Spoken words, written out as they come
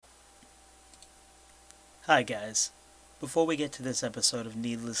Hi guys. Before we get to this episode of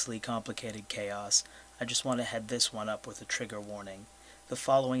Needlessly Complicated Chaos, I just want to head this one up with a trigger warning. The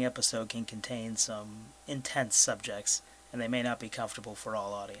following episode can contain some intense subjects, and they may not be comfortable for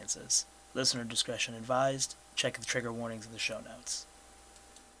all audiences. Listener discretion advised. Check the trigger warnings in the show notes.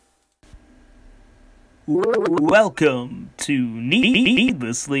 Welcome to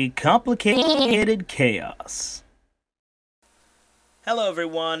Needlessly Complicated Chaos. Hello,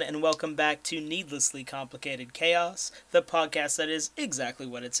 everyone, and welcome back to Needlessly Complicated Chaos, the podcast that is exactly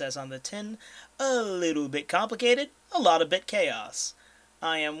what it says on the tin, a little bit complicated, a lot of bit chaos.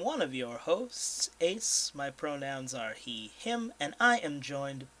 I am one of your hosts, Ace. My pronouns are he, him, and I am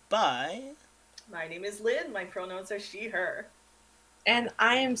joined by... My name is Lynn. My pronouns are she, her. And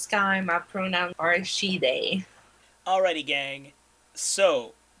I am Sky. My pronouns are she, they. Alrighty, gang.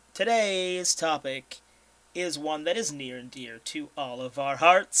 So, today's topic is one that is near and dear to all of our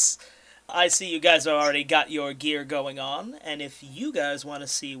hearts. I see you guys have already got your gear going on, and if you guys want to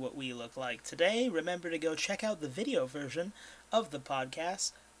see what we look like today, remember to go check out the video version of the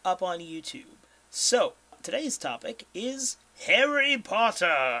podcast up on YouTube. So, today's topic is Harry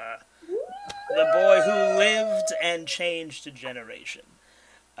Potter, the boy who lived and changed a generation.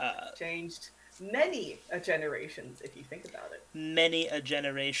 Changed many generations, if you think about it. Many a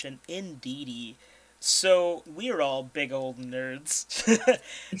generation, indeedy. So, we're all big old nerds.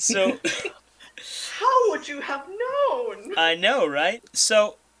 So... How would you have known? I know, right?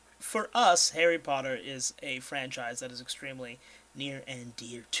 So, for us, Harry Potter is a franchise that is extremely near and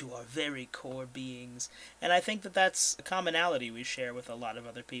dear to our very core beings. And I think that that's a commonality we share with a lot of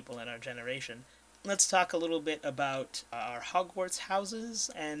other people in our generation. Let's talk a little bit about our Hogwarts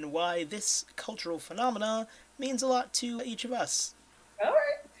houses and why this cultural phenomena means a lot to each of us. All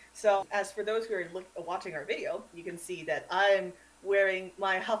right. So, as for those who are watching our video, you can see that I'm wearing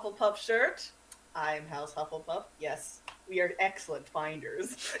my Hufflepuff shirt. I'm House Hufflepuff. Yes, we are excellent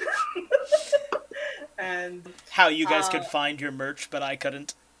finders. And how you guys could find your merch, but I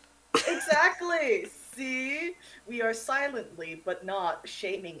couldn't. Exactly. See, we are silently but not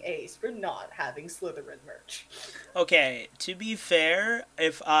shaming Ace for not having Slytherin merch. Okay, to be fair,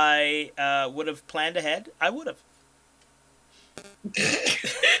 if I would have planned ahead, I would have.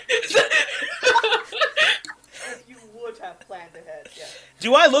 If you would have planned ahead, yeah.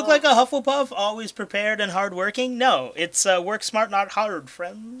 Do I look like a Hufflepuff, always prepared and hardworking? No, it's work smart, not hard,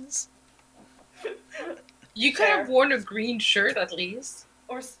 friends. You could have worn a green shirt at least.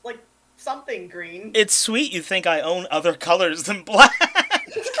 Or, like, something green. It's sweet you think I own other colors than black.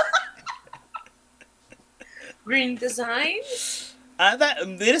 Green designs?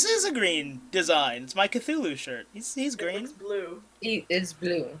 This is a green design. It's my Cthulhu shirt. He's green. It's blue. It's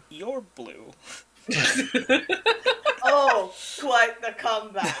blue. You're blue. Oh, quite the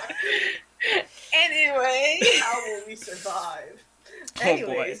comeback. Anyway. How will we survive? Oh,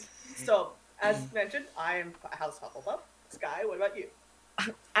 Anyways, so, as mentioned, I am House Hufflepuff. Sky, what about you?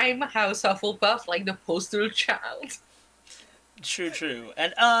 I'm a House Hufflepuff, like the postal child. True.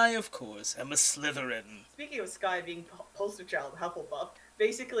 And I, of course, am a Slytherin. Speaking of Sky being poster child Hufflepuff,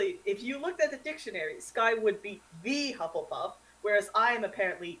 basically, if you looked at the dictionary, Sky would be the Hufflepuff, whereas I am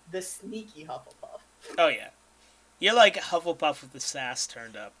apparently the sneaky Hufflepuff. Oh, yeah. You're like Hufflepuff with the sass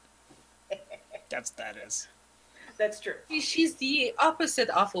turned up. That is. That's true. She's the opposite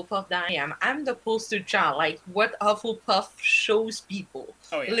Hufflepuff that I am. I'm the poster child, like what Hufflepuff shows people.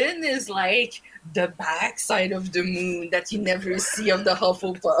 Oh, yeah. Lynn is like the backside of the moon that you never see of the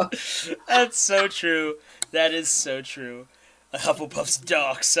Hufflepuff. That's so true. That is so true. A Hufflepuff's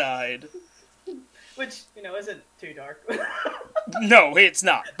dark side. Which, isn't too dark. No, it's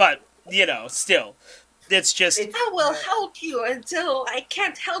not. But, still. It's just... I will help you until I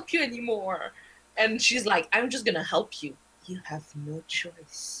can't help you anymore. And she's like, I'm just gonna help you. You have no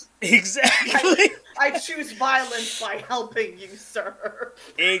choice. Exactly. I choose violence by helping you, sir.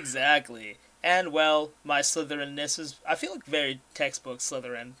 Exactly. And, well, my Slytherin-ness is, I feel like very textbook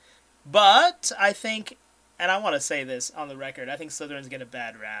Slytherin. But I think, and I want to say this on the record, I think Slytherins get a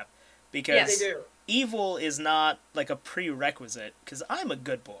bad rap. Because Yeah, they do. evil is not like a prerequisite, because I'm a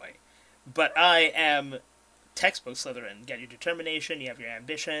good boy. But I am textbook Slytherin. You got your determination, you have your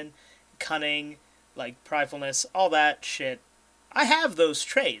ambition, cunning, like pridefulness, all that shit. I have those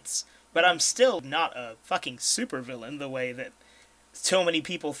traits, but I'm still not a fucking supervillain the way that so many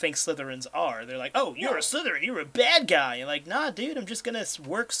people think Slytherins are. They're like, oh, you're a Slytherin, you're a bad guy. You're like, nah, dude, I'm just gonna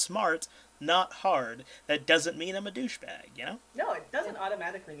work smart, not hard. That doesn't mean I'm a douchebag, you know? No, it doesn't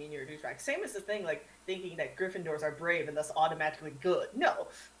automatically mean you're a douchebag. Same as the thing, like, thinking that Gryffindors are brave and thus automatically good. No.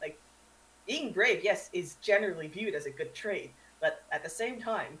 Like, being brave, yes, is generally viewed as a good trait, but at the same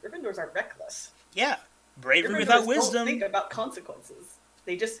time, Gryffindors are reckless. Yeah, bravery without Gryffindors wisdom. don't think about consequences.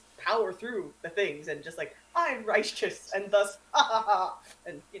 They just power through the things and just like, I'm righteous, and thus, ha ha ha.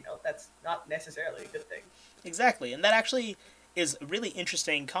 And, that's not necessarily a good thing. Exactly, and that actually is a really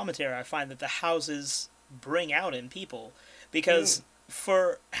interesting commentary I find that the houses bring out in people. Because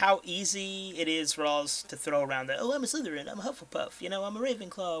for how easy it is for us to throw around that, oh, I'm a Slytherin, I'm a Hufflepuff, I'm a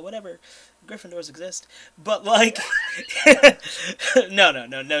Ravenclaw, whatever. Gryffindors exist. But, like,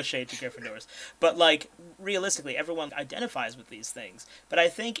 no shade to Gryffindors. But, like, realistically, everyone identifies with these things. But I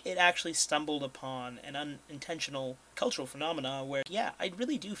think it actually stumbled upon an unintentional cultural phenomena where, yeah, I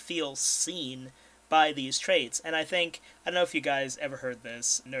really do feel seen by these traits. And I don't know if you guys ever heard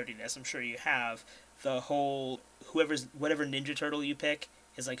this nerdiness, I'm sure you have, the whole, whatever Ninja Turtle you pick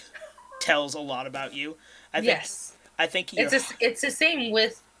is, like, tells a lot about you. I think it's the same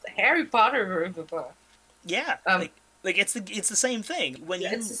with Harry Potter. Yeah, like it's the same thing.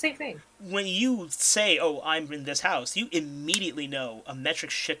 It's the same thing. When you say, "Oh, I'm in this house," you immediately know a metric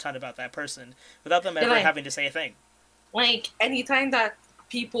shit ton about that person without them ever having to say a thing. Like anytime that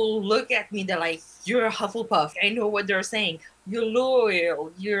people look at me, they're like, "You're a Hufflepuff." I know what they're saying. You're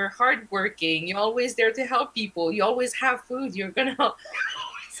loyal. You're hardworking. You're always there to help people. You always have food. You're gonna help.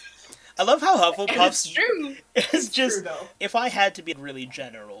 I love how Hufflepuff's... It's true. It's just... True, though. If I had to be really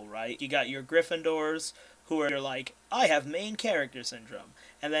general, right? You got your Gryffindors, who are like, I have main character syndrome.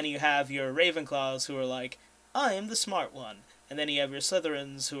 And then you have your Ravenclaws, who are like, I am the smart one. And then you have your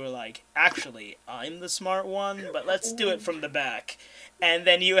Slytherins, who are like, actually, I'm the smart one, but let's do it from the back. And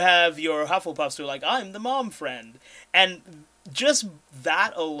then you have your Hufflepuffs, who are like, I'm the mom friend. And just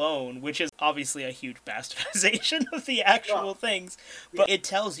that alone, which is obviously a huge bastardization of the actual things, but it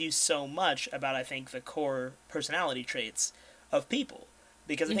tells you so much about, I think, the core personality traits of people.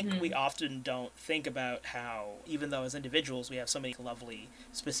 Because I think we often don't think about how, even though as individuals we have so many lovely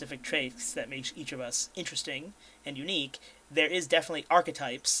specific traits that make each of us interesting and unique, there is definitely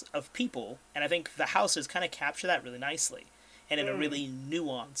archetypes of people, and I think the houses kind of capture that really nicely, and in a really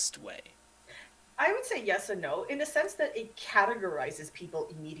nuanced way. I would say yes and no, in the sense that it categorizes people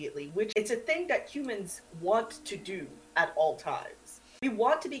immediately, which it's a thing that humans want to do at all times. We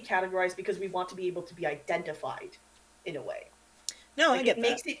want to be categorized because we want to be able to be identified in a way. No, I get that. It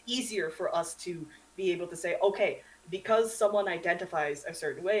makes it easier for us to be able to say, okay, because someone identifies a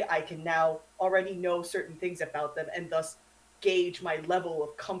certain way, I can now already know certain things about them and thus gauge my level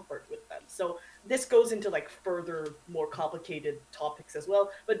of comfort with them. So this goes into like further, more complicated topics as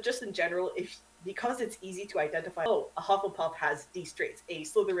well. But just in general, because it's easy to identify, oh, a Hufflepuff has these traits, a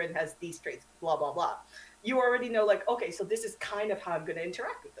Slytherin has these traits, blah, blah, blah. You already know, like, okay, so this is kind of how I'm going to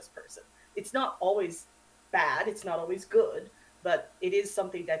interact with this person. It's not always bad, it's not always good, but it is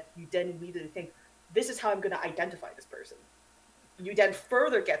something that you then immediately think, this is how I'm going to identify this person. You then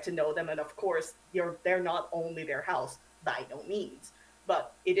further get to know them, and of course, they're not only their house, by no means,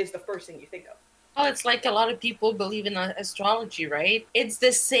 but it is the first thing you think of. Oh, it's like a lot of people believe in astrology, right? It's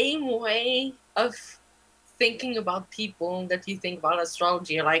the same way of thinking about people that you think about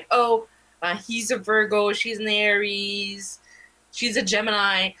astrology. You're like, oh, he's a Virgo, she's an Aries, she's a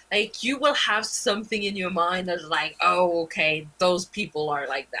Gemini. Like, you will have something in your mind that's like, oh, okay, those people are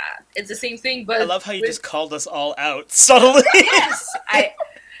like that. It's the same thing, but... I love how you just called us all out subtly. Yes,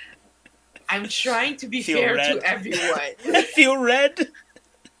 I'm trying to be fair to everyone. I feel red.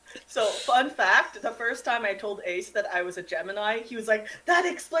 So, fun fact, the first time I told Ace that I was a Gemini, he was like, that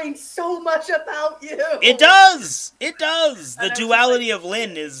explains so much about you! It does! It does! The And duality of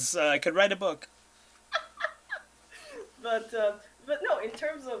Lynn is, I could write a book. But no, in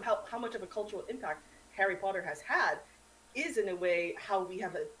terms of how much of a cultural impact Harry Potter has had, is in a way how we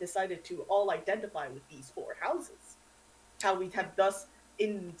have decided to all identify with these four houses. How we have thus,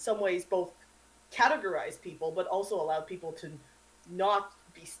 in some ways, both categorized people, but also allowed people to not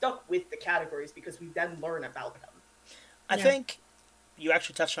be stuck with the categories because we then learn about them. I think you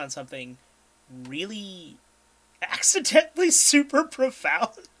actually touched on something really accidentally super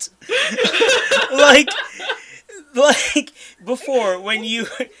profound. like before, when you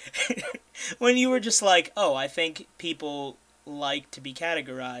were just like, oh, I think people like to be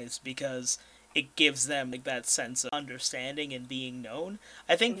categorized because it gives them like that sense of understanding and being known.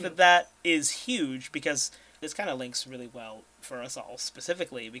 I think that is huge because this kind of links really well for us all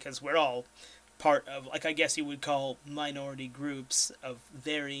specifically because we're all part of, like, I guess you would call minority groups of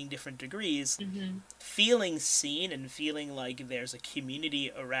varying different degrees, feeling seen and feeling like there's a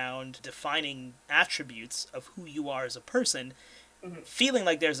community around defining attributes of who you are as a person, feeling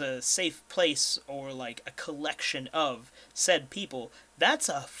like there's a safe place or like a collection of said people, that's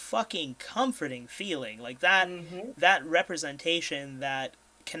a fucking comforting feeling. Like that, that representation, that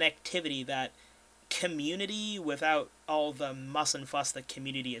connectivity, that community without all the muss and fuss that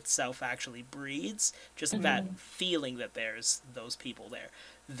community itself actually breeds. Just that feeling that there's those people there.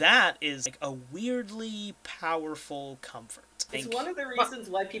 That is like a weirdly powerful comfort. It's one of the reasons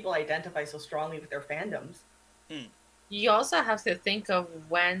why people identify so strongly with their fandoms. You also have to think of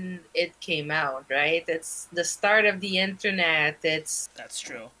when it came out, right? It's the start of the internet. That's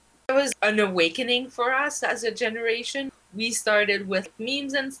true. It was an awakening for us as a generation. We started with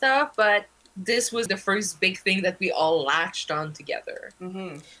memes and stuff, but this was the first big thing that we all latched on together.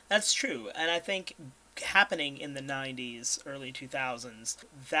 Mm-hmm. That's true. And I think happening in the 90s, early 2000s,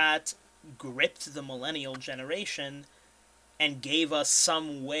 that gripped the millennial generation and gave us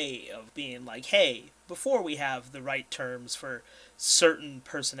some way of being like, hey, before we have the right terms for certain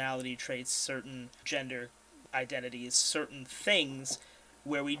personality traits, certain gender identities, certain things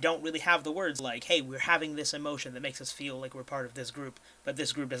where we don't really have the words like, hey, we're having this emotion that makes us feel like we're part of this group, but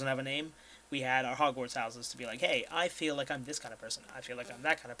this group doesn't have a name. We had our Hogwarts houses to be like, hey, I feel like I'm this kind of person. I feel like I'm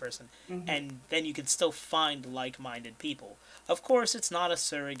that kind of person. Mm-hmm. And then you can still find like-minded people. Of course, it's not a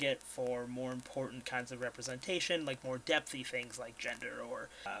surrogate for more important kinds of representation, like more depthy things like gender or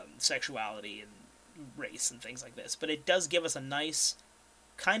sexuality and race and things like this. But it does give us a nice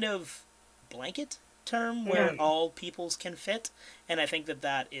kind of blanket term where all peoples can fit, and I think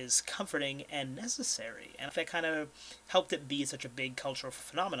that is comforting and necessary, and that kind of helped it be such a big cultural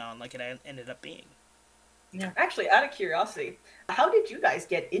phenomenon like it ended up being. Yeah. Actually, out of curiosity, how did you guys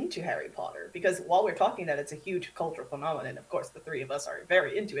get into Harry Potter? Because while we're talking that it's a huge cultural phenomenon, of course the three of us are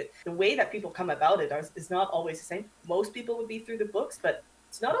very into it, the way that people come about it is not always the same. Most people would be through the books, but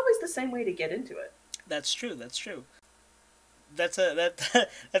it's not always the same way to get into it. That's true. That's a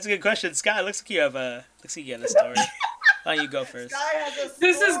good question. Sky, looks like you have a story. Why don't you go first? Sky has a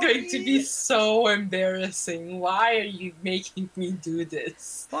story. This is going to be so embarrassing. Why are you making me do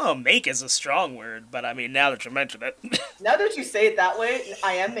this? Well, make is a strong word, but I mean, now that you mention it. Now that you say it that way,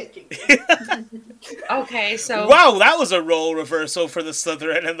 I am making Okay, so... Wow, that was a role reversal for the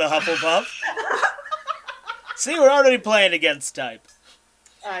Slytherin and the Hufflepuff. See, we're already playing against type.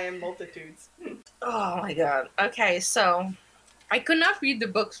 I am multitudes. Oh my god. Okay, so... I could not read the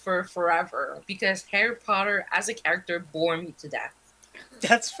books for forever because Harry Potter as a character bore me to death.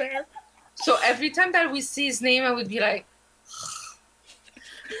 That's fair. So every time that we see his name, I would be like...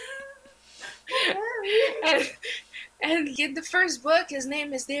 and in the first book, his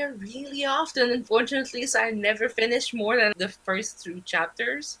name is there really often, unfortunately, so I never finished more than the first 3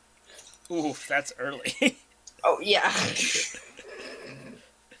 chapters. Oof, that's early. Oh, yeah.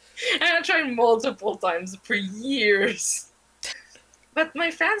 And I tried multiple times for years. But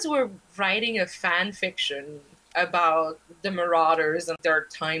my fans were writing a fan fiction about the Marauders and their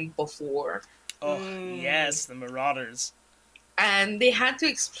time before. Oh, yes, the Marauders. And they had to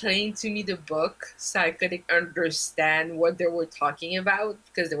explain to me the book so I could understand what they were talking about,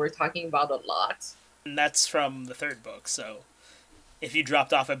 because they were talking about a lot. And that's from the 3rd book, so if you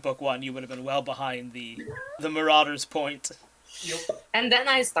dropped off at book 1, you would have been well behind the Marauders point. Yep. And then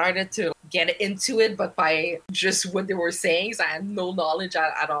I started to get into it, but by just what they were saying, so I had no knowledge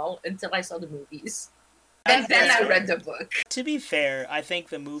at all until I saw the movies. And then I read the book. To be fair, I think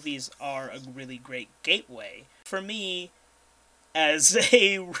the movies are a really great gateway. For me, as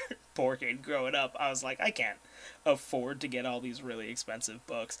a poor kid growing up, I was like, I can't afford to get all these really expensive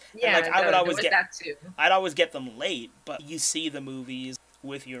books. Yeah, and I would always get that too. I'd always get them late, but you see the movies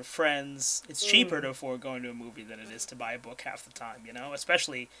with your friends. It's cheaper to afford going to a movie than it is to buy a book half the time, you know?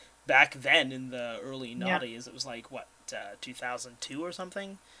 Especially back then in the early noughties. It was like, 2002 or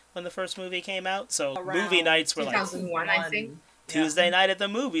something when the first movie came out? So movie nights were 2001, like... I think. Tuesday night at the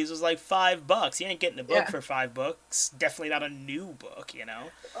movies was like $5. You ain't getting a book for $5. Definitely not a new book, you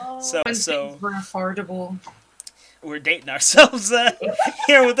know? So we're affordable. We're dating ourselves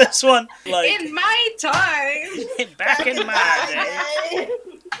here with this one. Like, in my time! Back in my day.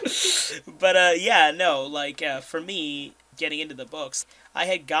 But, for me, getting into the books, I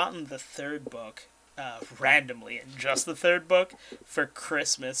had gotten the 3rd book randomly, and just the 3rd book, for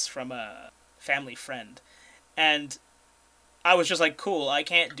Christmas from a family friend. And I was just like, cool, I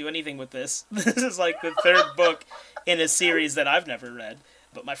can't do anything with this. This is like the 3rd book in a series that I've never read.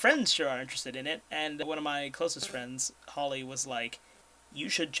 But my friends sure are interested in it, and one of my closest friends, Holly, was like, you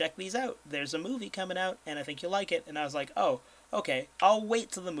should check these out. There's a movie coming out, and I think you'll like it. And I was like, oh, okay, I'll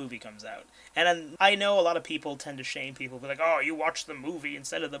wait till the movie comes out. And then I know a lot of people tend to shame people, be like, oh, you watched the movie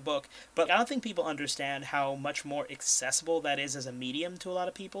instead of the book. But I don't think people understand how much more accessible that is as a medium to a lot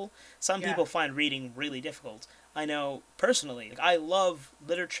of people. Some people find reading really difficult. I know, personally, I love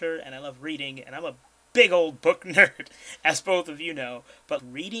literature, and I love reading, and I'm a big old book nerd, as both of you know. But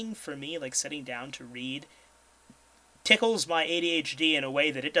reading for me, like sitting down to read, tickles my ADHD in a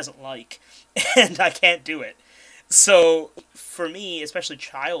way that it doesn't like, and I can't do it. So for me, especially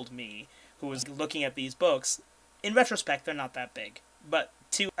child me, who was looking at these books, in retrospect, they're not that big. But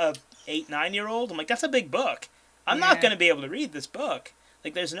to a 8, 9-year-old, I'm like, that's a big book. I'm not going to be able to read this book.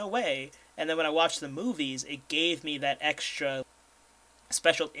 Like, there's no way. And then when I watched the movies, it gave me that extra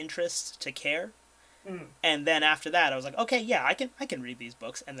special interest to care. And then after that, I was like, okay, yeah, I can read these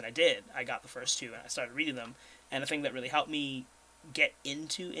books. And then I did. I got the first two, and I started reading them. And the thing that really helped me get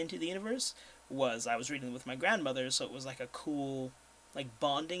into the universe was I was reading them with my grandmother, so it was like a cool, like,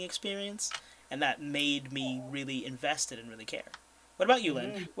 bonding experience. And that made me really invested and really care. What about you,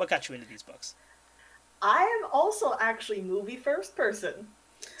 Lynn? What got you into these books? I am also actually movie first person.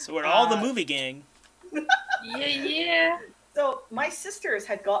 So we're all the movie gang. Yeah. So my sisters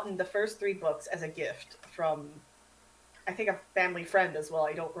had gotten the first 3 books as a gift from, I think, a family friend as well.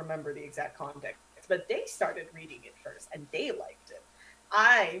 I don't remember the exact context. But they started reading it first, and they liked it.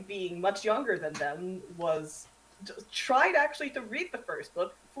 I, being much younger than them, tried actually to read the first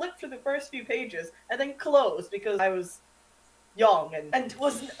book, flipped through the first few pages, and then closed because I was young and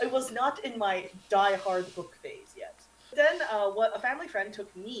it was not in my die-hard book phase yet. Then a family friend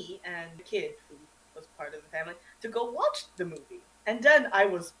took me and the kid who was part of the family to go watch the movie, and then I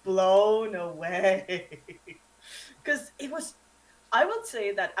was blown away because it was. I would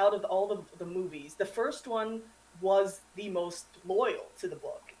say that out of all the movies, the first one was the most loyal to the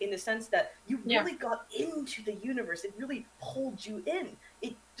book in the sense that you really got into the universe. It really pulled you in.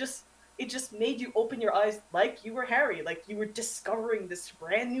 It just made you open your eyes like you were Harry, like you were discovering this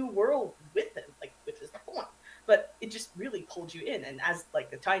brand new world with him, like, which is the point. But it just really pulled you in, and as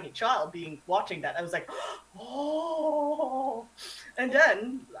like a tiny child watching that, I was like, oh. And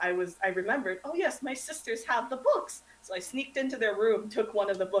then I remembered, oh yes, my sisters have the books. So I sneaked into their room, took one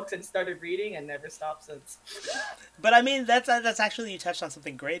of the books, and started reading, and never stopped since. But I mean, that's actually, you touched on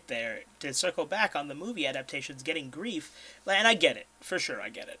something great there. To circle back on the movie adaptations getting grief, and I get it, for sure, I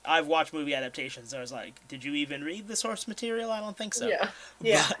get it. I've watched movie adaptations, I was like, did you even read the source material? I don't think so.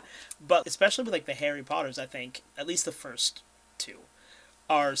 Yeah. But especially with like the Harry Potters, I think, at least the first 2,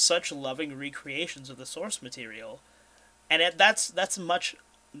 are such loving recreations of the source material, and that's much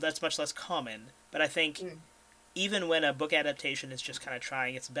less common. But I think even when a book adaptation is just kind of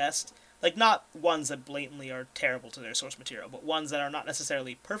trying its best, like not ones that blatantly are terrible to their source material, but ones that are not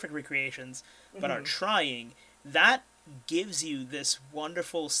necessarily perfect recreations, but are trying, that gives you this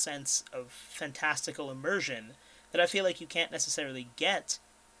wonderful sense of fantastical immersion that I feel like you can't necessarily get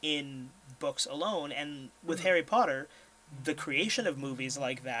in books alone. And with Harry Potter, the creation of movies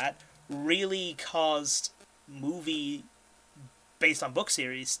like that really caused movie based on book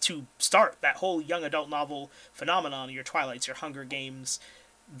series to start that whole young adult novel phenomenon. Your Twilights, your Hunger Games,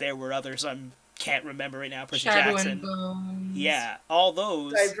 there were others I can't remember right now. Percy Shadow Jackson, and Bones. yeah, all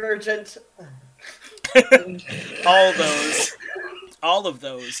those. Divergent. all of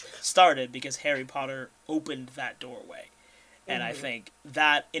those started because Harry Potter opened that doorway, and I think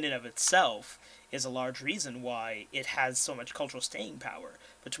that in and of itself is a large reason why it has so much cultural staying power,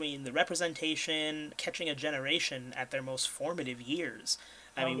 between the representation, catching a generation at their most formative years.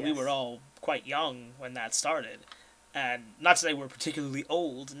 I mean, we were all quite young when that started, and not to say we're particularly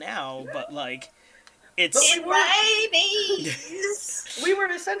old now, but like, it's... But we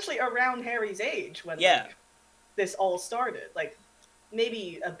were essentially around Harry's age when like, this all started. Like,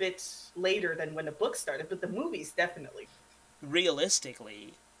 maybe a bit later than when the book started, but the movies definitely.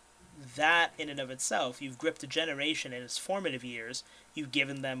 Realistically, that in and of itself, you've gripped a generation in its formative years, you've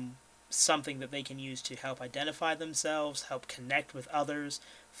given them something that they can use to help identify themselves, help connect with others,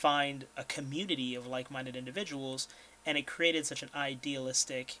 find a community of like-minded individuals, and it created such an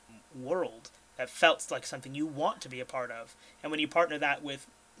idealistic world that felt like something you want to be a part of. And when you partner that with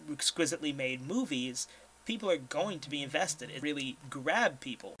exquisitely made movies, people are going to be invested. It really grabbed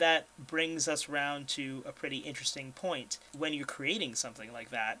people. That brings us around to a pretty interesting point. When you're creating something like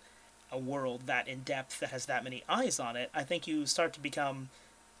that, a world that in-depth, that has that many eyes on it, I think you start to become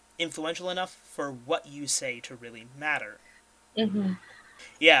influential enough for what you say to really matter.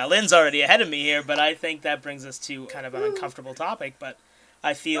 Yeah, Lynn's already ahead of me here, but I think that brings us to kind of an uncomfortable topic, but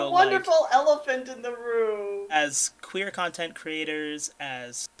I feel the wonderful elephant in the room. As queer content creators,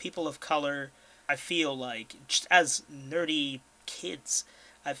 as people of color, I feel like, just as nerdy kids,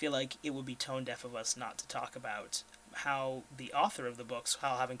 I feel like it would be tone deaf of us not to talk about how the author of the books,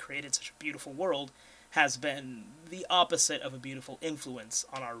 how having created such a beautiful world, has been the opposite of a beautiful influence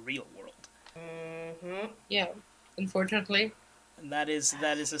on our real world. Yeah, unfortunately. And that is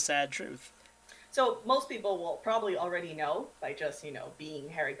a sad truth. So most people will probably already know by just, being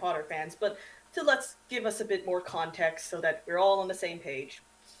Harry Potter fans, but let's give us a bit more context so that we're all on the same page.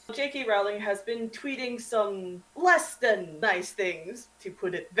 J.K. Rowling has been tweeting some less than nice things, to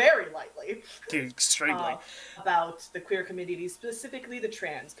put it very lightly, Extremely. about the queer community, specifically the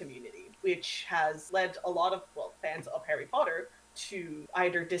trans community, which has led a lot of, fans of Harry Potter to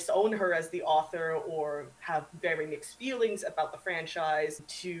either disown her as the author or have very mixed feelings about the franchise,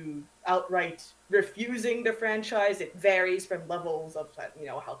 to outright refusing the franchise. It varies from levels of,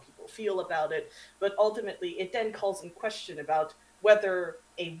 how people feel about it, but ultimately it then calls in question about whether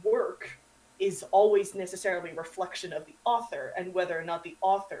a work is always necessarily a reflection of the author, and whether or not the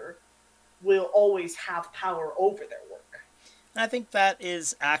author will always have power over their work. I think that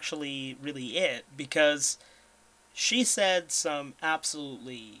is actually really it, because she said some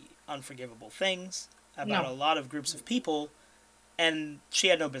absolutely unforgivable things about a lot of groups of people, and she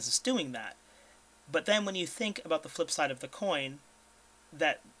had no business doing that. But then when you think about the flip side of the coin,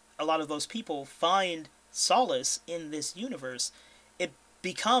 that a lot of those people find solace in this universe, it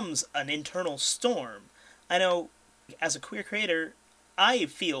becomes an internal storm. I know, as a queer creator, I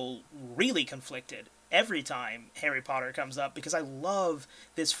feel really conflicted every time Harry Potter comes up, because I love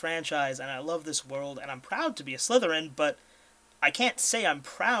this franchise and I love this world, and I'm proud to be a Slytherin, but I can't say I'm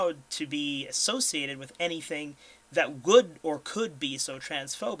proud to be associated with anything that would or could be so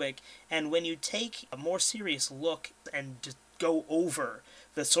transphobic. And when you take a more serious look and just go over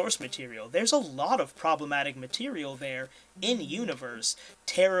the source material, there's a lot of problematic material there in universe.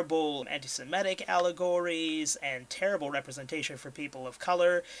 Terrible anti-Semitic allegories and terrible representation for people of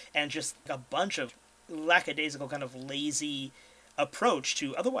color, and just a bunch of lackadaisical, kind of lazy approach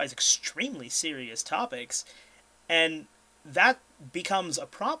to otherwise extremely serious topics. And that becomes a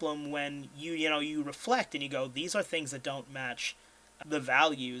problem when you reflect and you go, these are things that don't match the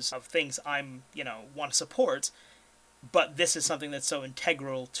values of things I'm, want to support, but this is something that's so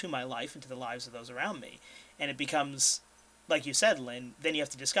integral to my life and to the lives of those around me. And it becomes, like you said, Lynn, then you have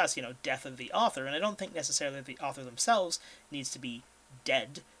to discuss, death of the author. And I don't think necessarily that the author themselves needs to be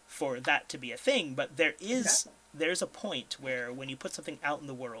dead for that to be a thing, but there's a point where when you put something out in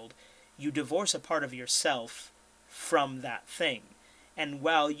the world, you divorce a part of yourself from that thing. And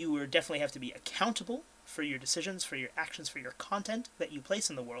while you definitely have to be accountable for your decisions, for your actions, for your content that you place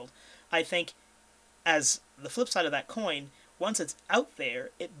in the world, I think as the flip side of that coin, once it's out there,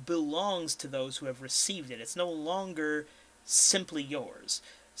 it belongs to those who have received it. It's no longer simply yours.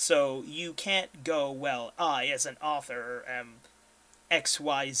 So you can't go, well, I, as an author, am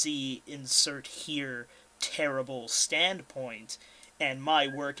XYZ, insert here, terrible standpoint, and my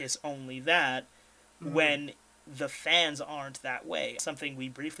work is only that, when the fans aren't that way. Something we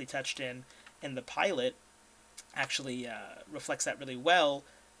briefly touched in the pilot actually reflects that really well,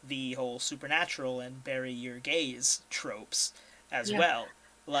 the whole supernatural and bury your gays tropes as well.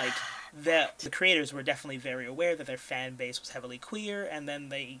 Like, the creators were definitely very aware that their fan base was heavily queer, and then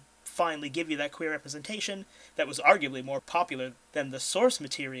they finally give you that queer representation that was arguably more popular than the source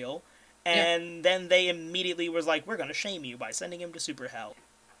material, and then they immediately was like, we're going to shame you by sending him to super hell.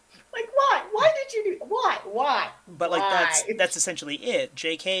 Like, why? Why did you do? Why? But like, that's essentially it.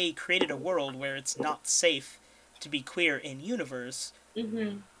 JK created a world where it's not safe to be queer in universe,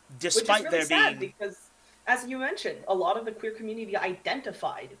 despite Which is really there being, because, as you mentioned, a lot of the queer community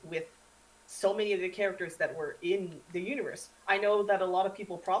identified with so many of the characters that were in the universe. I know that a lot of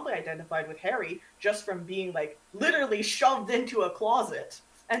people probably identified with Harry just from being, like, literally shoved into a closet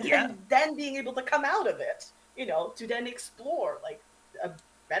and then being able to come out of it, to then explore, like, a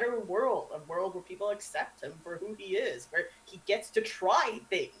better world, a world where people accept him for who he is, where he gets to try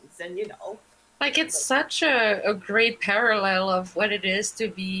things, and like, it's such a great parallel of what it is to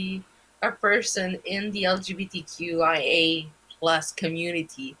be a person in the LGBTQIA plus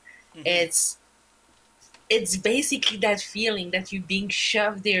community. It's basically that feeling that you being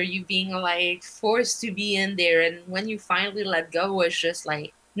shoved there, you being like forced to be in there, and when you finally let go, it's just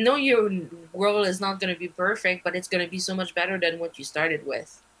like, no, your world is not going to be perfect, but it's going to be so much better than what you started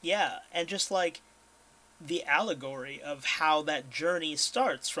with. Yeah, and just like the allegory of how that journey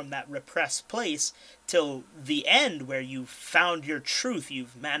starts from that repressed place till the end where you've found your truth,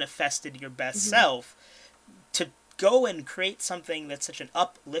 you've manifested your best self, to go and create something that's such an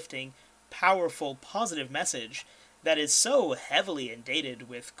uplifting, powerful, positive message that is so heavily inundated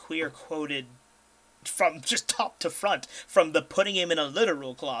with queer quoted from just top to front, from the putting him in a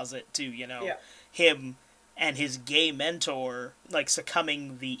literal closet to, him and his gay mentor, like,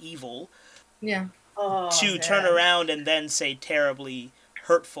 succumbing the evil. Yeah. To turn around and then say terribly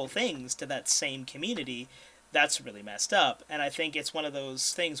hurtful things to that same community, that's really messed up. And I think it's one of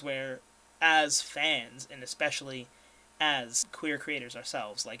those things where as fans, and especially as queer creators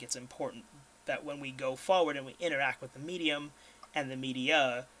ourselves, like, it's important that when we go forward and we interact with the medium and the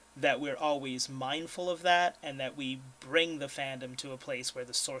media, that we're always mindful of that, and that we bring the fandom to a place where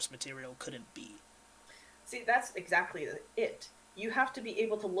the source material couldn't be. See, that's exactly it. You have to be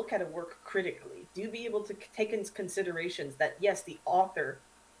able to look at a work critically. Do be able to take into considerations that, yes, the author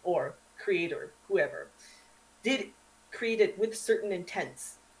or creator, whoever, did create it with certain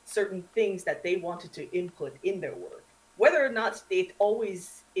intents, certain things that they wanted to input in their work. Whether or not it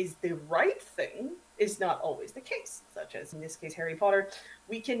always is the right thing is not always the case, such as in this case Harry Potter.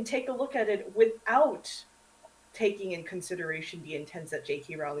 We can take a look at it without taking in consideration the intents that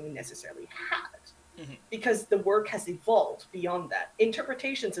J.K. Rowling necessarily had. Mm-hmm. Because the work has evolved beyond that.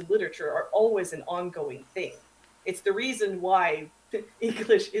 Interpretations in literature are always an ongoing thing. It's the reason why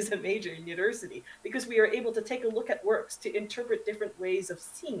English is a major in university, because we are able to take a look at works to interpret different ways of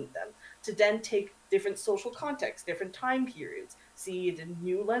seeing them, to then take different social contexts, different time periods, see it in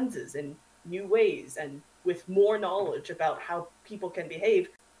new lenses and new ways, and with more knowledge about how people can behave,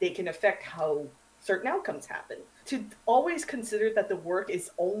 they can affect how certain outcomes happen. To always consider that the work is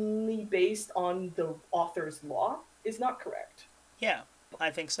only based on the author's law is not correct. Yeah,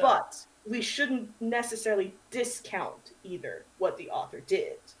 I think so. But we shouldn't necessarily discount either what the author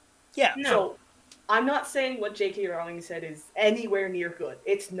did. Yeah. No. So I'm not saying what J.K. Rowling said is anywhere near good.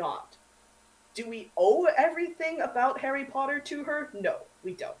 It's not. Do we owe everything about Harry Potter to her? No,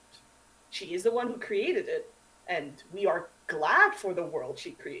 we don't. She is the one who created it, and we are glad for the world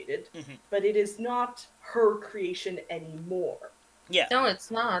she created, Mm-hmm. but it is not her creation anymore. Yeah. No, it's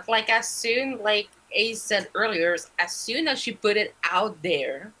not. Like, as soon, like Ace said earlier, as soon as she put it out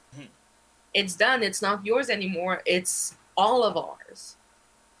there, Mhm. it's done. It's not yours anymore. It's all of ours.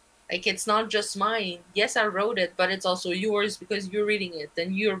 Like, it's not just mine. Yes, I wrote it, but it's also yours because you're reading it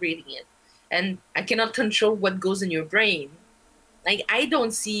and you're reading it. And I cannot control what goes in your brain. Like, I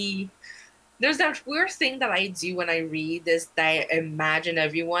don't see... There's that weird thing that I do when I read is that I imagine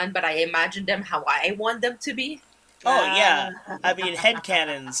everyone, but I imagine them how I want them to be. Oh, yeah. I mean,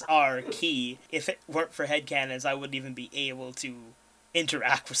 headcanons are key. If it weren't for headcanons, I wouldn't even be able to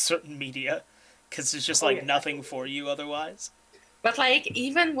interact with certain media, because it's just, Oh, like, yeah, nothing absolutely. for you otherwise. But, like,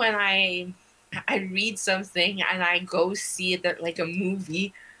 even when I read something and I go see it at, like, a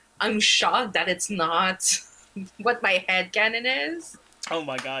movie, I'm shocked that it's not what my headcanon is. Oh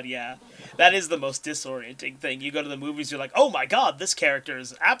my god, yeah. That is the most disorienting thing. You go to the movies, you're like, oh my god, this character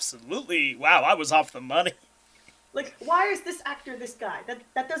is absolutely... Wow, I was off the money. Like, why is this actor this guy?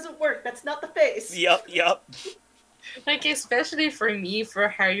 That doesn't work. That's not the face. Yup. Like, especially for me, for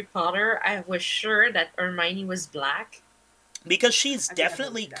Harry Potter, I was sure that Hermione was black. Because she's I think I've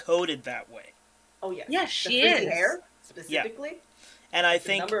definitely noticed that. coded that way. Oh, yes. Yeah, The she frizzy is. hair, specifically. And I The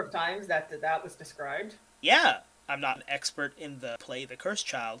think, number of times that was described. yeah, I'm not an expert in the play The Cursed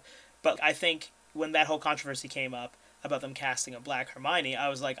Child, but I think when that whole controversy came up about them casting a black Hermione, I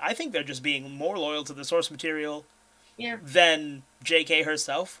was like, I think they're just being more loyal to the source material Yeah. than J.K.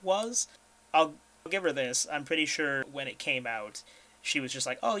 herself was. I'll give her this. I'm pretty sure when it came out, she was just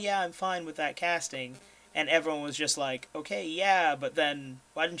like, oh yeah, I'm fine with that casting. And everyone was just like, okay, yeah, but then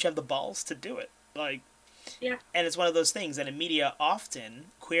why didn't you have the balls to do it? Like, Yeah. And it's one of those things that in media, often,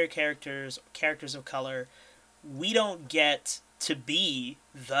 queer characters, characters of color, we don't get to be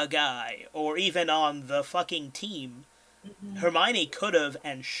the guy, or even on the fucking team. Mhm. Hermione could have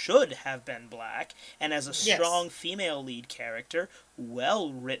and should have been black, and as a Yes. strong female lead character,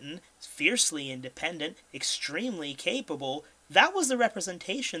 well written, fiercely independent, extremely capable, that was the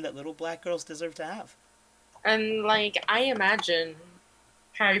representation that little black girls deserve to have. And, like, I imagine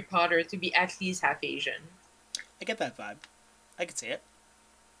Harry Potter to be at least half Asian. I get that vibe. I could see it.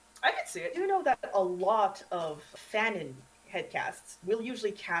 I can see it. You know that a lot of fanon headcasts will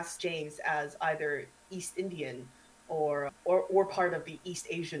usually cast James as either East Indian or part of the East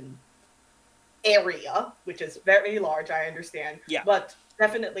Asian area, which is very large, I understand. Yeah. But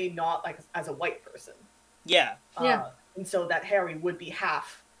definitely not like as a white person. Yeah. Yeah. And so that Harry would be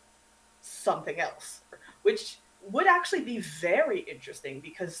half something else, which would actually be very interesting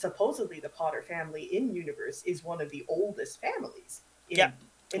because supposedly the Potter family in universe is one of the oldest families. Yeah.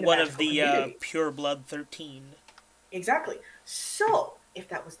 In One of magical the community. pure blood 13. Exactly. So, if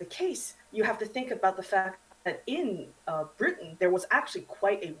that was the case, you have to think about the fact that in Britain there was actually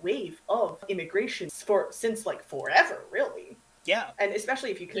quite a wave of immigration since like forever, really. Yeah. And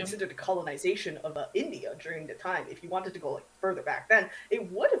especially if you consider the colonization of India during the time, if you wanted to go like further back then,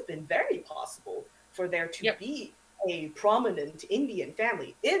 it would have been very possible for there to be a prominent Indian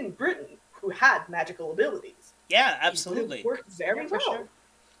family in Britain who had magical abilities. Yeah, It would absolutely. have worked very Yeah, for well. sure.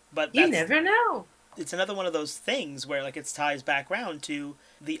 But You that's never know. it's another one of those things where like it ties back around to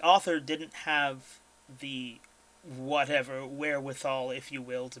the author didn't have the whatever wherewithal, if you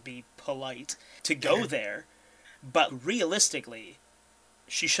will, to be polite, to go there, but realistically,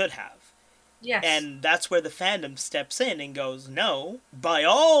 she should have. Yes. And that's where the fandom steps in and goes, no, by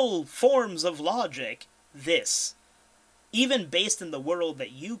all forms of logic, this. Even based in the world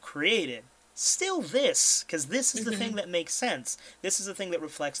that you created, still this. Because this is the thing that makes sense. This is the thing that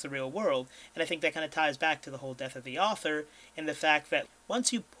reflects the real world. And I think that kind of ties back to the whole death of the author and the fact that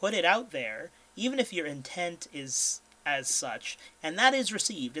once you put it out there, even if your intent is as such, and that is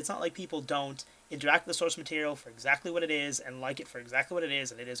received, it's not like people don't interact with the source material for exactly what it is and like it for exactly what it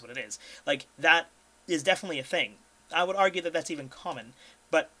is, and it is what it is. Like, that is definitely a thing. I would argue that that's even common,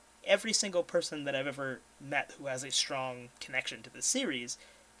 but every single person that I've ever met who has a strong connection to the series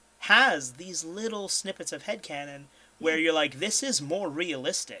has these little snippets of headcanon where you're like, this is more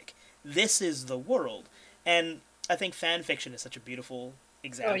realistic. This is the world. And I think fan fiction is such a beautiful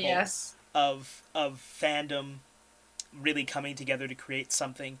example of fandom really coming together to create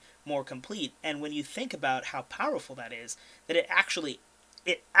something more complete. And when you think about how powerful that is, that it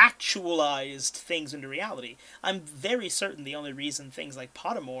actualized things into reality. I'm very certain the only reason things like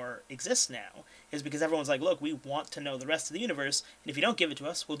Pottermore exist now is because everyone's like, look, we want to know the rest of the universe, and if you don't give it to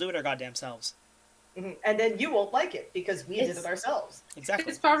us, we'll do it our goddamn selves. Mm-hmm. And then you won't like it because we did it ourselves. Exactly.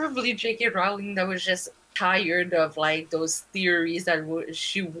 It's probably J.K. Rowling that was just tired of like those theories that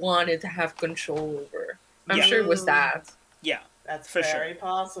she wanted to have control over. I'm sure it was that. Yeah. That's for very sure.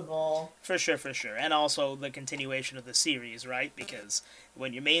 possible. For sure. And also the continuation of the series, right? Because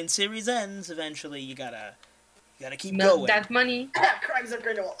when your main series ends, eventually you gotta keep going. That money. Crimes of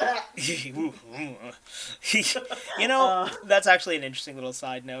Grindelwald. You know, that's actually an interesting little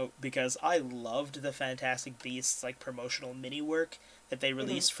side note, because I loved the Fantastic Beasts like promotional mini work that they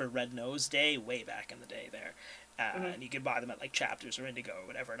released for Red Nose Day way back in the day there. And you could buy them at like Chapters or Indigo or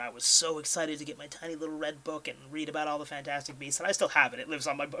whatever, and I was so excited to get my tiny little red book and read about all the Fantastic Beasts, and I still have it. It lives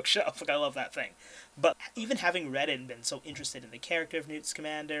on my bookshelf. Like, I love that thing. But even having read it and been so interested in the character of Newt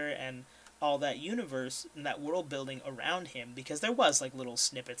Scamander and all that universe and that world building around him, because there was like little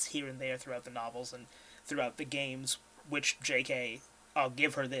snippets here and there throughout the novels and throughout the games, which JK, I'll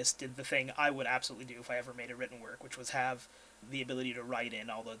give her this, did the thing I would absolutely do if I ever made a written work, which was have the ability to write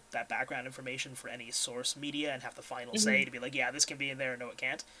in all that background information for any source media and have the final say to be like, yeah, this can be in there, no it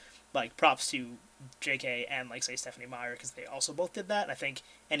can't. Like, props to JK and, like, say, Stephanie Meyer, because they also both did that, and I think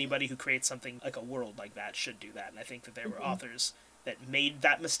anybody who creates something like a world like that should do that, and I think that there were authors that made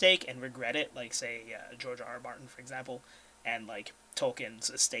that mistake and regret it, like, say, George R.R. Martin, for example, and, like,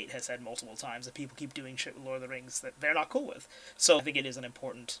 Tolkien's estate has said multiple times that people keep doing shit with Lord of the Rings that they're not cool with. So I think it is an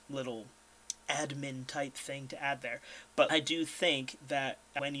important little admin type thing to add there. But I do think that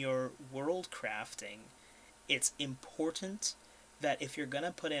when you're world crafting, it's important that if you're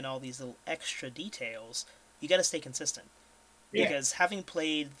gonna put in all these little extra details, you gotta stay consistent. Because having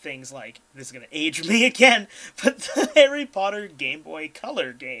played things like, this is gonna age me again, but the Harry Potter Game Boy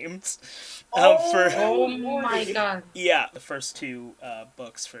Color games, oh my god. Yeah, the first two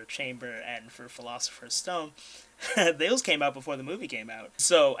books for Chamber and for Philosopher's Stone, those came out before the movie came out.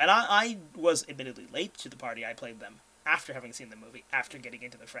 So, and I was admittedly late to the party. I played them after having seen the movie, after getting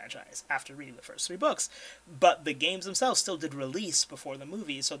into the franchise, after reading the first three books. But the games themselves still did release before the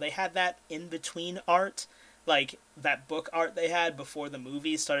movie, so they had that in-between art, like that book art they had before the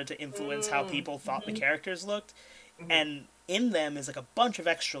movie started to influence how people thought the characters looked. And in them is like a bunch of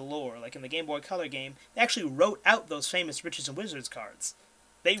extra lore. Like in the Game Boy Color game, they actually wrote out those famous Witches and Wizards cards.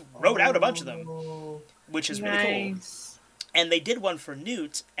 They wrote out a bunch of them, which is really cool. And they did one for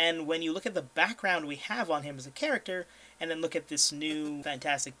Newt, and when you look at the background we have on him as a character, and then look at this new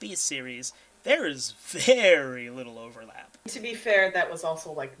Fantastic Beasts series, there is very little overlap. To be fair, that was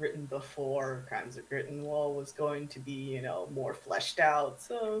also like written before Crimes of Grindelwald was going to be, more fleshed out.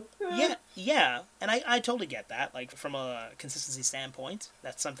 So yeah, and I totally get that. Like, from a consistency standpoint,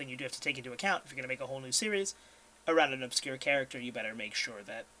 that's something you do have to take into account if you're going to make a whole new series around an obscure character. You better make sure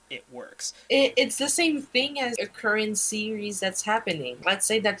that it works. It's the same thing as a current series that's happening. Let's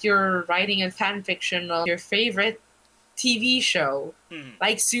say that you're writing a fan fiction of your favorite TV show,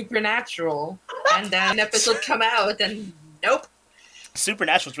 like Supernatural, and then an episode come out, and nope.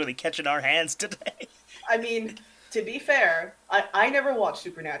 Supernatural's really catching our hands today. I mean, to be fair, I never watched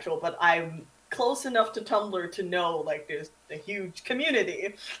Supernatural, but I'm close enough to Tumblr to know, like, there's a huge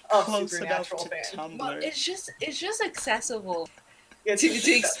community of Supernatural fans. Well, it's just accessible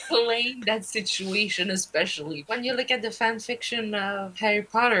to explain that situation, especially when you look at the fan fiction of Harry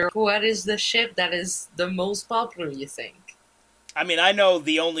Potter. What is the ship that is the most popular, you think? I mean, I know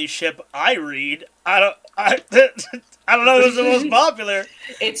the only ship I read. I don't know who's the most popular.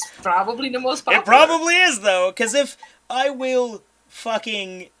 It's probably the most popular. It probably is, though, because if I will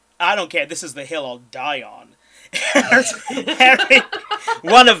fucking... I don't care, this is the hill I'll die on. Harry,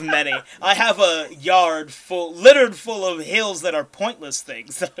 one of many. I have a yard littered full of hills that are pointless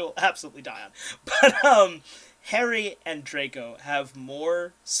things that I will absolutely die on. But, Harry and Draco have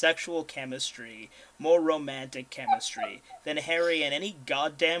more sexual chemistry, more romantic chemistry than Harry and any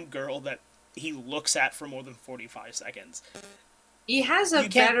goddamn girl that he looks at for more than 45 seconds. He has a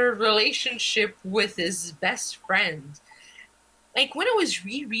better relationship with his best friend. Like, when I was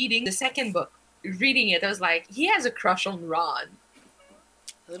rereading the second book, reading it, I was like, he has a crush on Ron.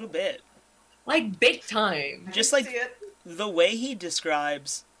 A little bit. Like, big time. Just like the way he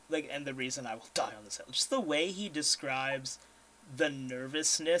describes, like, and the reason I will die on this hill, just the way he describes the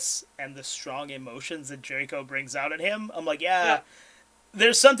nervousness and the strong emotions that Draco brings out in him. I'm like, yeah.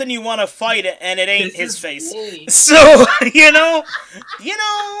 There's something you want to fight and it ain't his face. Me. So, you know.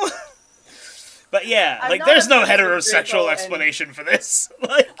 But yeah, like, there's no heterosexual explanation for this.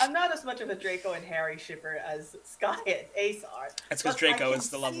 Like, I'm not as much of a Draco and Harry shipper as Sky and Ace are. That's because Draco is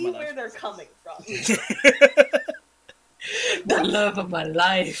the love of my life. where they're coming from. The love of my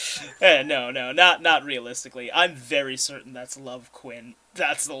life. No, not realistically. I'm very certain that's Love Quinn.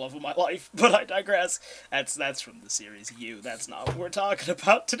 That's the love of my life, but I digress. That's from the series You. That's not what we're talking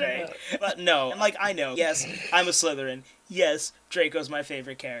about today. No. But no, like, I know, yes, I'm a Slytherin. Yes, Draco's my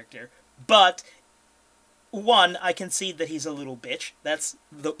favorite character. But... one, I concede that he's a little bitch.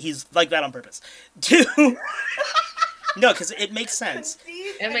 He's like that on purpose. Two, no, because it makes sense.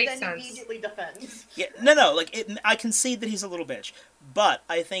 It makes sense. Immediately defends. Yeah, no, like I concede that he's a little bitch, but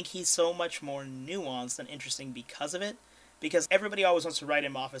I think he's so much more nuanced and interesting because of it. Because everybody always wants to write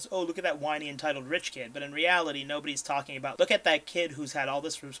him off as, oh, look at that whiny entitled rich kid, but in reality, nobody's talking about, look at that kid who's had all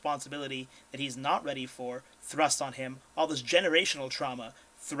this responsibility that he's not ready for thrust on him, all this generational trauma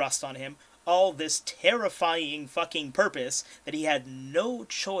thrust on him. All this terrifying fucking purpose that he had no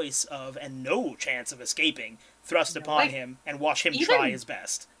choice of and no chance of escaping thrust upon him, and watch him try his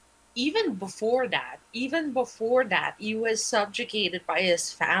best. Even before that, he was subjugated by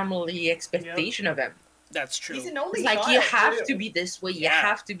his family expectation of him. That's true. He's an only child, you have too. To be this way. You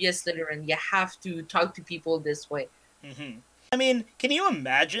have to be a Slytherin. You have to talk to people this way. Mm-hmm. I mean, can you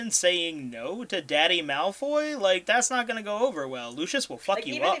imagine saying no to Daddy Malfoy? Like, that's not gonna go over well. Lucius will fuck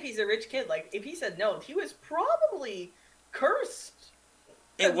you even up. Even if he's a rich kid, like, if he said no, he was probably cursed.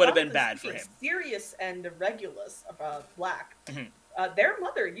 It would have been bad for him. Sirius and Regulus, Black, mm-hmm. Their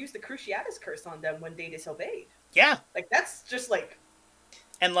mother used the Cruciatus curse on them when they disobeyed. Yeah. Like, that's just, like...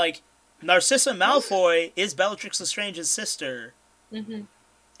 And, like, Narcissa Malfoy is Bellatrix Lestrange's sister. Mm-hmm.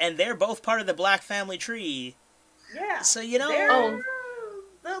 And they're both part of the Black family tree. Yeah. So, you know...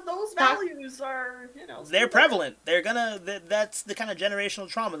 those values are, you know... They're prevalent. They're gonna... That's the kind of generational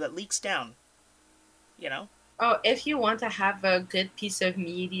trauma that leaks down. You know? Oh, if you want to have a good piece of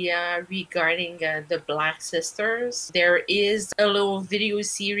media regarding the Black sisters, there is a little video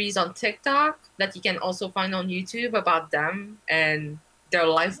series on TikTok that you can also find on YouTube about them and their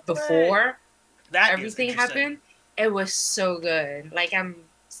life before everything happened. It was so good. Like, I'm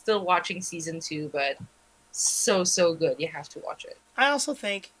still watching season 2, but so good. You have to watch it. I also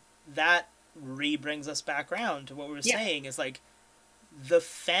think that brings us back around to what we were saying is, like, the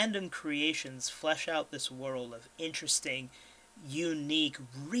fandom creations flesh out this world of interesting, unique,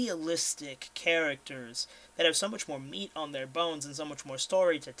 realistic characters that have so much more meat on their bones and so much more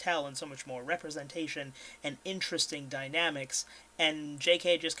story to tell and so much more representation and interesting dynamics. And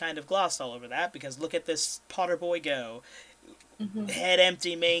JK just kind of glossed all over that because look at this Potter boy go. Mm-hmm. Head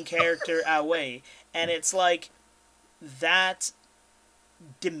empty main character away. And it's like that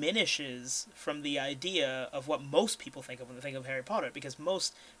diminishes from the idea of what most people think of when they think of Harry Potter, because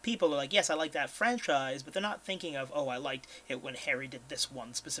most people are like, yes, I like that franchise, but they're not thinking of, oh, I liked it when Harry did this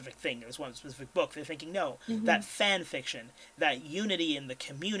one specific thing, there was one specific book. They're thinking, no, that fan fiction, that unity in the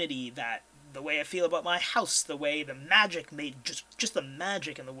community, that the way I feel about my house, the way the magic made, just the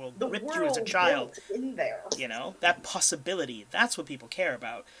magic in the world ripped you as a child. In there. You know, that possibility, that's what people care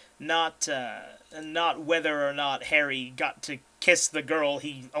about. Not whether or not Harry got to kiss the girl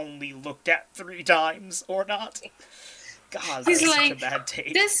he only looked at 3 times or not. God, that's such a bad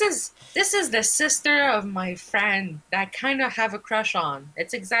take. This is the sister of my friend that I kind of have a crush on.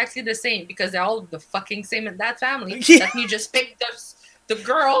 It's exactly the same because they're all the fucking same in that family. Let me just pick the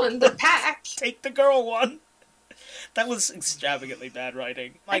girl in the pack. Take the girl one. That was extravagantly bad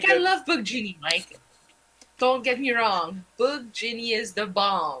writing. I love Book Genie. Like, don't get me wrong. Book Genie is the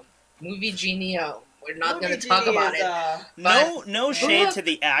bomb. Movie Genio. We're not Movie going to talk Genie about is, it. No shade Book- to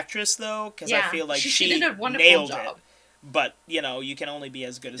the actress though, because I Yeah, feel like she did a wonderful nailed job. it. But you know, you can only be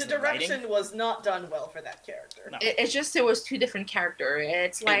as good as the the writing. direction was not done well for that character. No. It's just it was two different characters.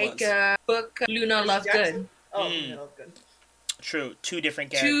 It's like was. book Luna Percy Lovegood. Jackson? Oh, Mm. Luna Lovegood. True, two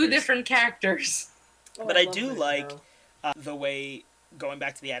different characters. Two different characters. Oh, But I love do Luna, like though. the way, going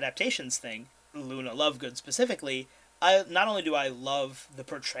back to the adaptations thing, Luna Lovegood specifically. I not only do I love the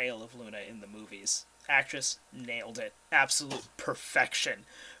portrayal of Luna in the movies, actress nailed it, absolute perfection.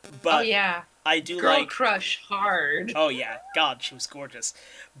 But Oh yeah, I do girl like. crush hard. Oh yeah, God, she was gorgeous.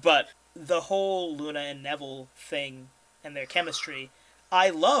 But the whole Luna and Neville thing and their chemistry,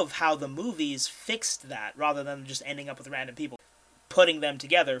 I love how the movies fixed that rather than just ending up with random people. Putting them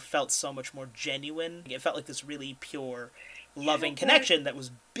together felt so much more genuine. It felt like this really pure, loving connection that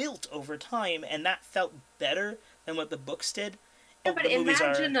was built over time, and that felt better than what the books did. Yeah, but The movies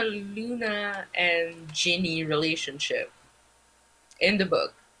imagine a Luna and Ginny relationship in the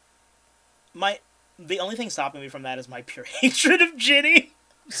book. The only thing stopping me from that is my pure hatred of Ginny.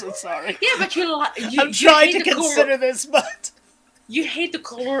 I'm so sorry. Yeah, but I'm trying to consider this, but you hate the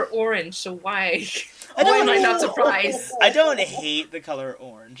color orange, so why? I don't Why am I not know. surprised? I don't hate the color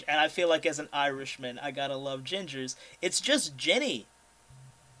orange, and I feel like as an Irishman, I gotta love gingers. It's just Ginny.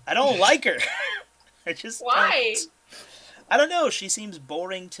 I don't like her. I just Why? don't. I don't know. She seems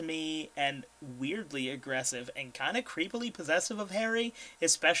boring to me and weirdly aggressive and kind of creepily possessive of Harry,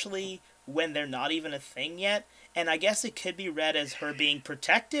 especially when they're not even a thing yet. And I guess it could be read as her being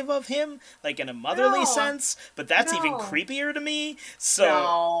protective of him, like in a motherly No. sense, but that's even No. creepier to me. So,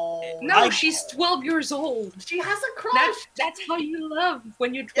 No. No, she's 12 years old. She has a crush. That's how you love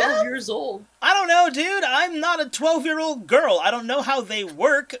when you're 12 Yeah. years old. I don't know, dude. I'm not a 12-year-old girl. I don't know how they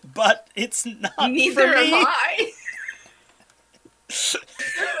work, but it's not Neither for me. am I.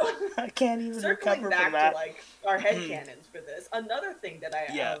 I can't even Circling recover back from that. to like our headcanons for this, another thing that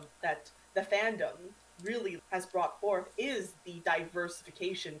Yeah. that the fandom really has brought forth is the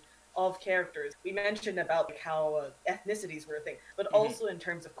diversification of characters. We mentioned about like, how ethnicities were a thing, but Mhm. also in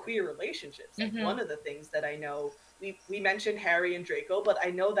terms of queer relationships. Like Mhm. one of the things that I know, we mentioned Harry and Draco, but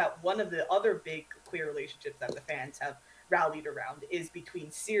I know that one of the other big queer relationships that the fans have rallied around is between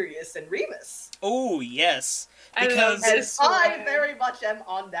Sirius and Remus. Oh, yes. I love Because- And this I one. very much am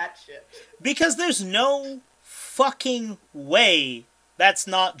on that ship. Because there's no fucking way that's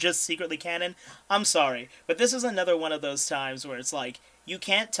not just secretly canon. I'm sorry, but this is another one of those times where it's like, you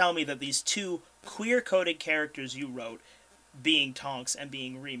can't tell me that these two queer-coded characters you wrote, being Tonks and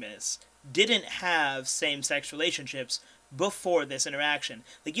being Remus, didn't have same-sex relationships before this interaction.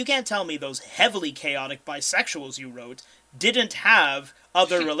 Like, you can't tell me those heavily chaotic bisexuals you wrote didn't have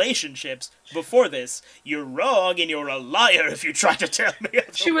other relationships before this. You're wrong and you're a liar if you try to tell me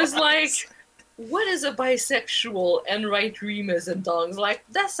otherwise. She was like, what is a bisexual? And write Remus and Tongs. Like,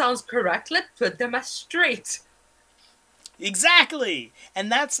 that sounds correct. Let's put them as straight. Exactly!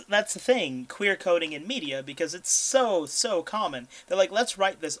 And that's the thing, queer coding in media, because it's so common. They're like, let's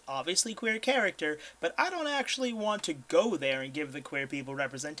write this obviously queer character, but I don't actually want to go there and give the queer people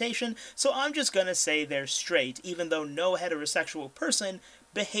representation, so I'm just gonna say they're straight, even though no heterosexual person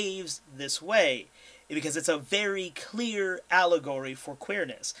behaves this way. Because it's a very clear allegory for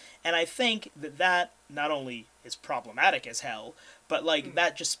queerness. And I think that not only is problematic as hell, but like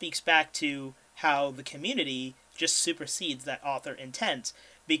that just speaks back to how the community just supersedes that author intent,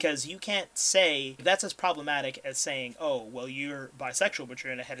 because you can't say that's as problematic as saying, oh, well, you're bisexual but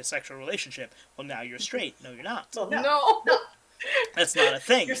you're in a heterosexual relationship, well, now you're straight. No, you're not. Well, No. That's not a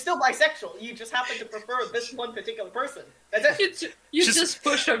thing. You're still bisexual. You just happen to prefer this one particular person. That's it. You Just- just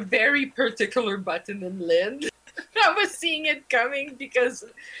push a very particular button in Lynn. I was seeing it coming because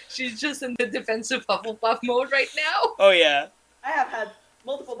she's just in the defensive Hufflepuff mode right now. Oh yeah. I have had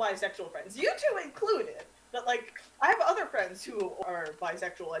multiple bisexual friends, you two included. But like, I have other friends who are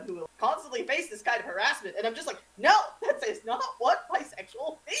bisexual and who will constantly face this kind of harassment, and I'm just like, no, that is not what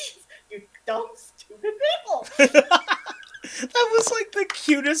bisexual means. You dumb, stupid people. That was like the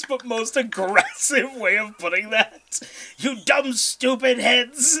cutest but most aggressive way of putting that. You dumb stupid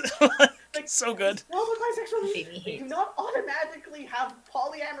heads. Like, So good. Well, with bisexual, Baby they hate. do not automatically have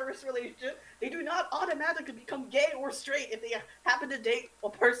polyamorous relationship. They do not automatically become gay or straight if they happen to date a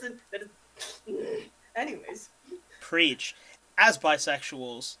person that is. Anyways, Preach. As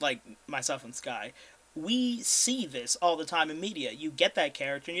bisexuals, like myself and Sky, we see this all the time in media. You get that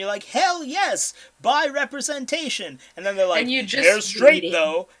character and you're like, hell yes, bi representation. And then they're like, And you just they're straight waiting.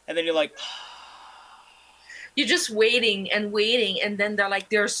 though. And then you're like, You're just waiting and then they're like,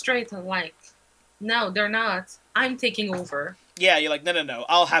 they're straight. I'm like, no, they're not. I'm taking over. Yeah, you're like, no,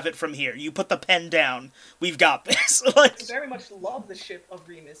 I'll have it from here. You put the pen down. We've got this. Like, I very much love the ship of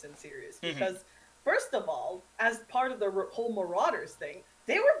Remus and Sirius Mhm. because, first of all, as part of the whole Marauders thing,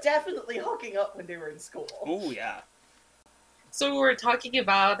 they were definitely hooking up when they were in school. ooh, yeah. So we're talking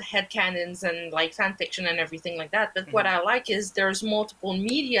about headcanons and like fan fiction and everything like that. But what I like is there's multiple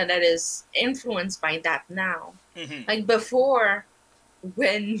media that is influenced by that now. Mhm. Like before,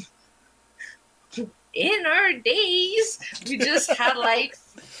 when in our days we just had like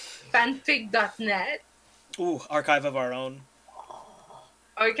fanfic.net, Ooh, archive of our own.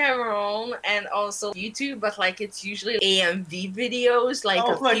 archive our own, and also YouTube, but like it's usually AMV videos, like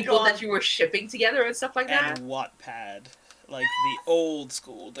Oh of my people God. that you were shipping together and stuff like that. And Wattpad. Like the old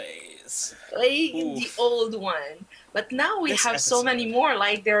school days. Like Oof. the old one. But now we This have so many episode. more.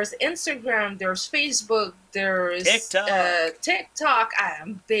 Like there's Instagram, there's Facebook, there's TikTok. TikTok. I'm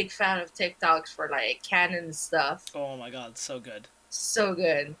a big fan of TikToks for like canon stuff. Oh my god, so good. So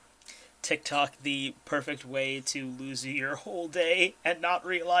good. TikTok, the perfect way to lose your whole day and not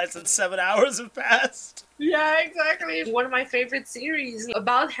realize that 7 hours have passed. Yeah, exactly. One of my favorite series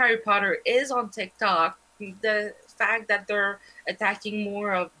about Harry Potter is on TikTok. The fact that they're attacking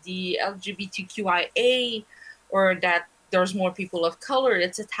more of the LGBTQIA, or that there's more people of color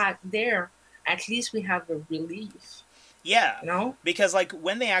that's attacked there, at least we have a relief, Yeah, you know? because like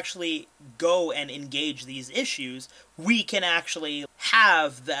when they actually go and engage these issues, we can actually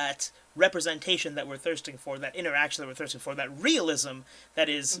have that representation that we're thirsting for, that interaction that we're thirsting for, that realism that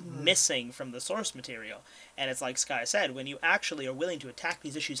is missing from the source material. And it's like Sky said, when you actually are willing to attack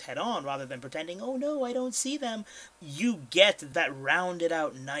these issues head on rather than pretending, oh no, I don't see them, you get that rounded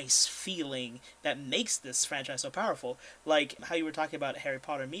out nice feeling that makes this franchise so powerful. Like how you were talking about Harry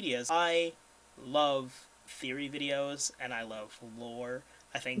Potter medias. I love theory videos and I love lore.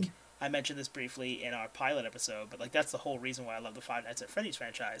 I think I mentioned this briefly in our pilot episode, but like that's the whole reason why I love the Five Nights at Freddy's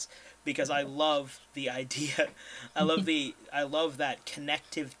franchise, because I love the idea, I love that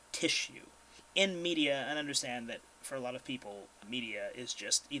connective tissue in media, and understand that for a lot of people, media is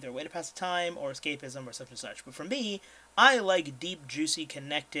just either a way to pass the time or escapism or such and such. But for me, I like deep, juicy,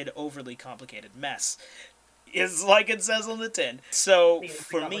 connected, overly complicated mess. Is like it says on the tin. So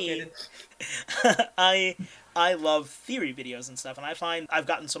for me, I love theory videos and stuff, and I find I've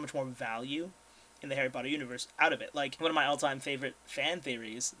gotten so much more value in the Harry Potter universe out of it. Like, one of my all-time favorite fan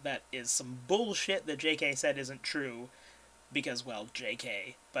theories that is some bullshit that JK said isn't true, because, well,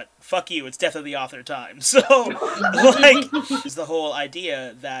 JK, but fuck you, it's Death of the Author time. So, like, is the whole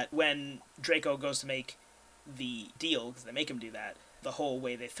idea that when Draco goes to make the deal, because they make him do that, the whole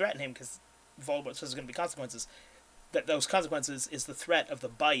way they threaten him, because Voldemort says there's going to be consequences, that those consequences is the threat of the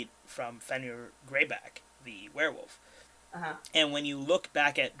bite from Fenrir Greyback, the werewolf. Uh-huh. And when you look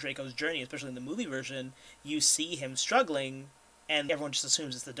back at Draco's journey, especially in the movie version, you see him struggling, and everyone just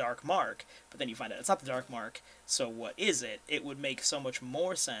assumes it's the Dark Mark. But then you find out it's not the Dark Mark, so what is it? It would make so much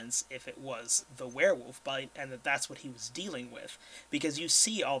more sense if it was the werewolf bite, and that's what he was dealing with. Because you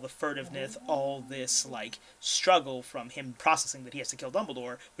see all the furtiveness, all this, like, struggle from him processing that he has to kill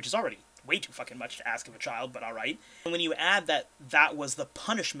Dumbledore, which is already way too fucking much to ask of a child, but alright. And when you add that that was the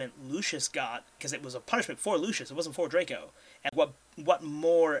punishment Lucius got, because it was a punishment for Lucius, it wasn't for Draco, and what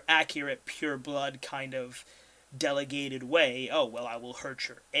more accurate, pure blood kind of delegated way, oh, well, I will hurt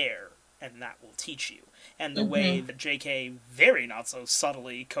your heir, and that will teach you. And the way that JK very not so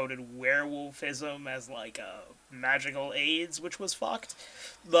subtly coded werewolfism as like a magical AIDS, which was fucked.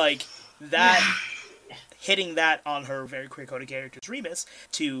 Like, that, hitting that on her very queer coded character's Remus,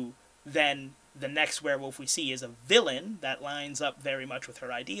 to then the next werewolf we see is a villain that lines up very much with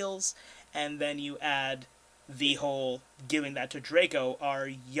her ideals, and then you add the whole giving that to Draco, our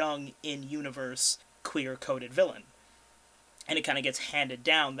young in-universe queer-coded villain. And it kind of gets handed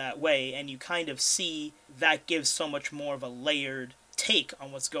down that way, and you kind of see that gives so much more of a layered take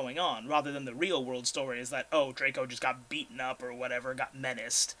on what's going on, rather than the real-world story is that, oh, Draco just got beaten up or whatever, got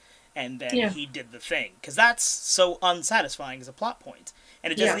menaced, and then he did the thing. Because that's so unsatisfying as a plot point.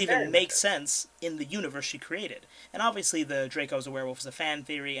 And it doesn't even make sense in the universe she created. And obviously the Draco's a werewolf is a fan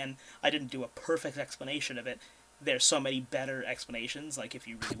theory, and I didn't do a perfect explanation of it. There's so many better explanations. Like, if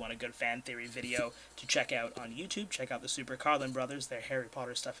you really want a good fan theory video to check out on YouTube, check out the Super Carlin Brothers. Their Harry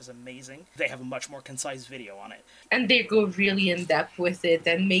Potter stuff is amazing. They have a much more concise video on it. And they go really in depth with it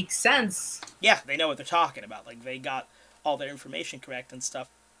and make sense. Yeah, they know what they're talking about. Like, they got all their information correct and stuff.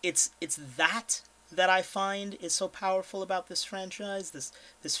 It's that I find is so powerful about this franchise, this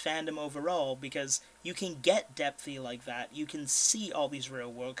fandom overall, because you can get depthy like that, you can see all these real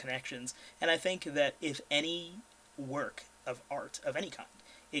world connections, and I think that if any work of art of any kind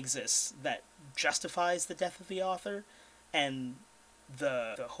exists that justifies the death of the author, And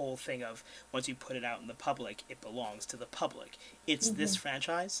the whole thing of once you put it out in the public, it belongs to the public. It's this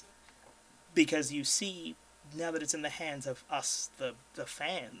franchise because you see now that it's in the hands of us, the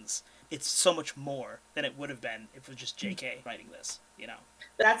fans, it's so much more than it would have been if it was just JK writing this, you know?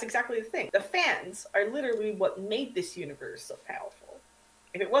 That's exactly the thing. The fans are literally what made this universe so powerful.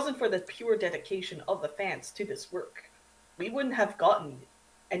 If it wasn't for the pure dedication of the fans to this work, we wouldn't have gotten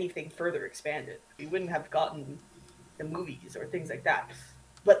anything further expanded. We wouldn't have gotten the movies or things like that.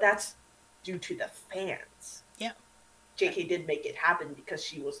 But that's due to the fans. Yeah. JK did make it happen because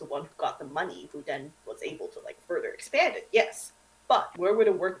she was the one who got the money, who then was able to like further expand it. Yes. But where would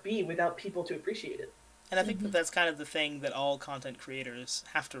a work be without people to appreciate it? And I think that that's kind of the thing that all content creators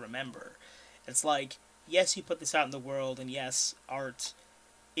have to remember. It's like, yes, you put this out in the world, and yes, art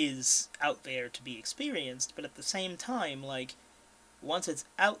is out there to be experienced, but at the same time, like, once it's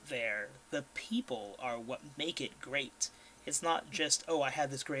out there, the people are what make it great. It's not just, oh, I had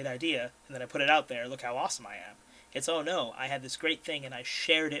this great idea, and then I put it out there, look how awesome I am. It's, oh no, I had this great thing, and I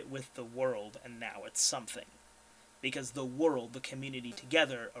shared it with the world, and now it's something. Because the world, the community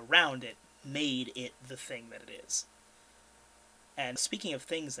together around it, made it the thing that it is. And speaking of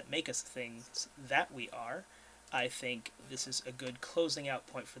things that make us the things that we are, I think this is a good closing out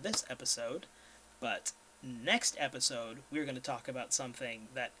point for this episode. But next episode, we're going to talk about something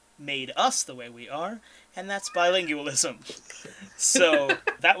that made us the way we are, and that's bilingualism. So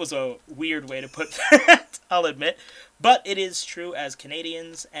that was a weird way to put that, I'll admit. But it is true as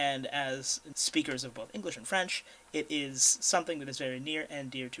Canadians and as speakers of both English and French. It is something that is very near and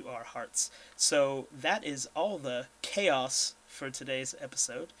dear to our hearts. So that is all the chaos for today's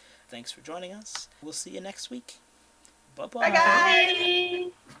episode. Thanks for joining us. We'll see you next week. Bye-bye. Bye,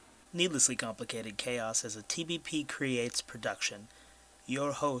 guys! Needlessly Complicated Chaos is a TBP Creates production.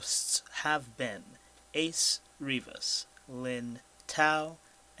 Your hosts have been Ace Rivas, Lynn Tao,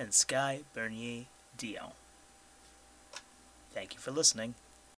 and Sky Bernier Dion. Thank you for listening.